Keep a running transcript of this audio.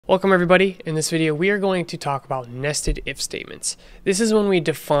Welcome everybody. In this video we are going to talk about nested if statements. This is when we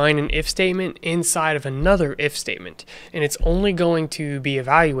define an if statement inside of another if statement, and it's only going to be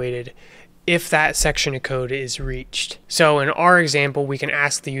evaluated if that section of code is reached. So in our example, we can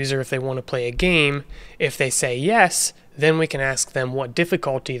ask the user if they want to play a game. If they say yes, then we can ask them what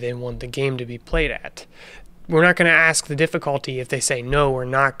difficulty they want the game to be played at. We're not going to ask the difficulty if they say no, we're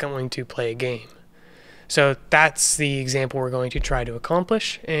not going to play a game. So that's the example we're going to try to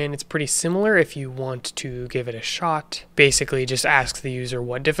accomplish, and it's pretty similar if you want to give it a shot. Basically just ask the user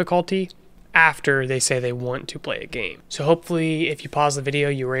what difficulty after they say they want to play a game. So hopefully if you pause the video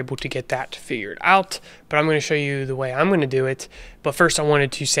you were able to get that figured out, but I'm going to show you the way I'm going to do it. But first I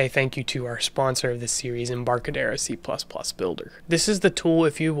wanted to say thank you to our sponsor of this series, Embarcadero C++ Builder. This is the tool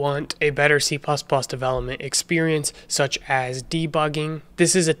if you want a better C++ development experience, such as debugging.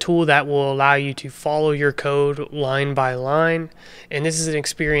 This is a tool that will allow you to follow your code line by line, and this is an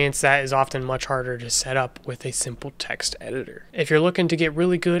experience that is often much harder to set up with a simple text editor. If you're looking to get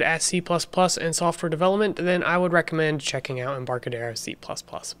really good at C++ and software development, then I would recommend checking out Embarcadero C++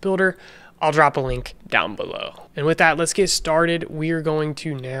 Builder. I'll drop a link down below. And with that, let's get started. We are going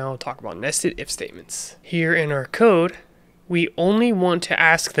to now talk about nested if statements. Here in our code, we only want to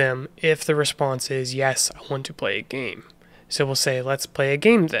ask them if the response is yes, I want to play a game. So we'll say, let's play a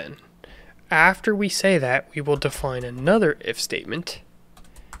game then. After we say that, we will define another if statement.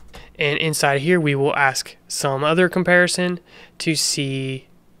 And inside here, we will ask some other comparison to see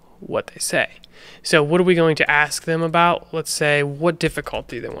what they say. So what are we going to ask them about? Let's say what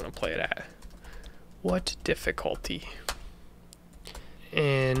difficulty they want to play it at. What difficulty?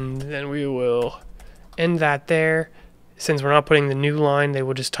 And then we will end that there. Since we're not putting the new line, they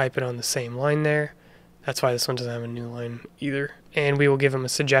will just type it on the same line there. That's why this one doesn't have a new line either. And we will give them a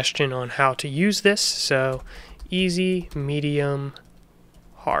suggestion on how to use this. So easy, medium,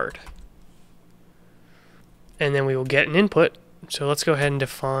 hard. And then we will get an input. So let's go ahead and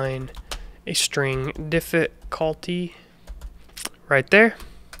define a string difficulty right there,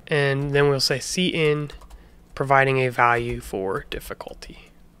 and then we'll say cin providing a value for difficulty.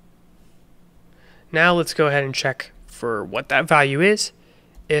 Now let's go ahead and check for what that value is.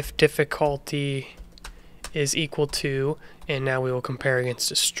 If difficulty is equal to, and now we will compare against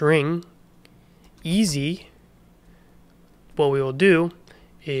a string easy, what we will do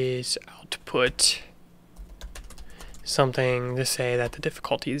is output something to say that the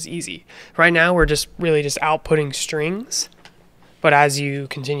difficulty is easy. Right now we're just outputting strings, but as you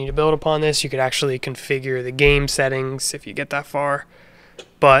continue to build upon this, you could actually configure the game settings if you get that far.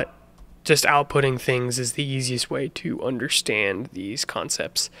 But just outputting things is the easiest way to understand these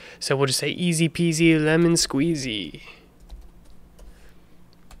concepts. So we'll just say easy peasy lemon squeezy.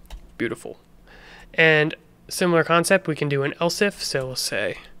 Beautiful. And similar concept, we can do an else if. So we'll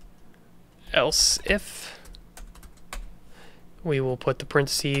say else if. We will put the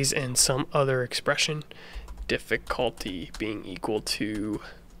parentheses and some other expression, difficulty being equal to,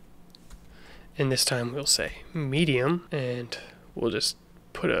 and this time we'll say medium, and we'll just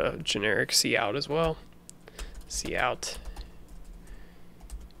put a generic cout as well. Cout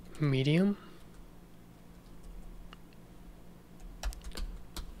medium.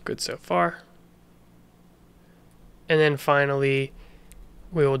 Good so far. And then finally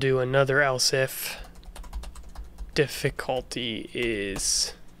we will do another else if difficulty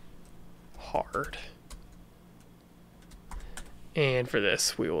is hard. And for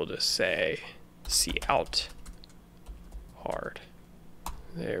this we will just say cout hard.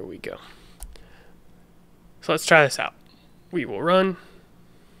 There we go. So let's try this out. We will run.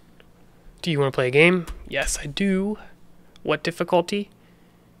 Do you want to play a game? Yes, I do. What difficulty?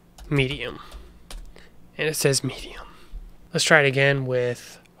 Medium. And it says medium. Let's try it again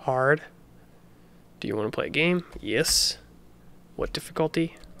with hard. Do you want to play a game? Yes. What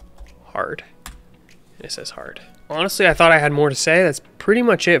difficulty? Hard. And it says hard. Honestly, I thought I had more to say. That's pretty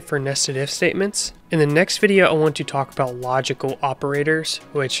much it for nested if statements. In the next video, I want to talk about logical operators,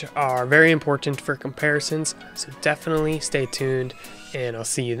 which are very important for comparisons. So definitely stay tuned, and I'll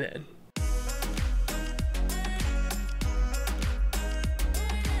see you then.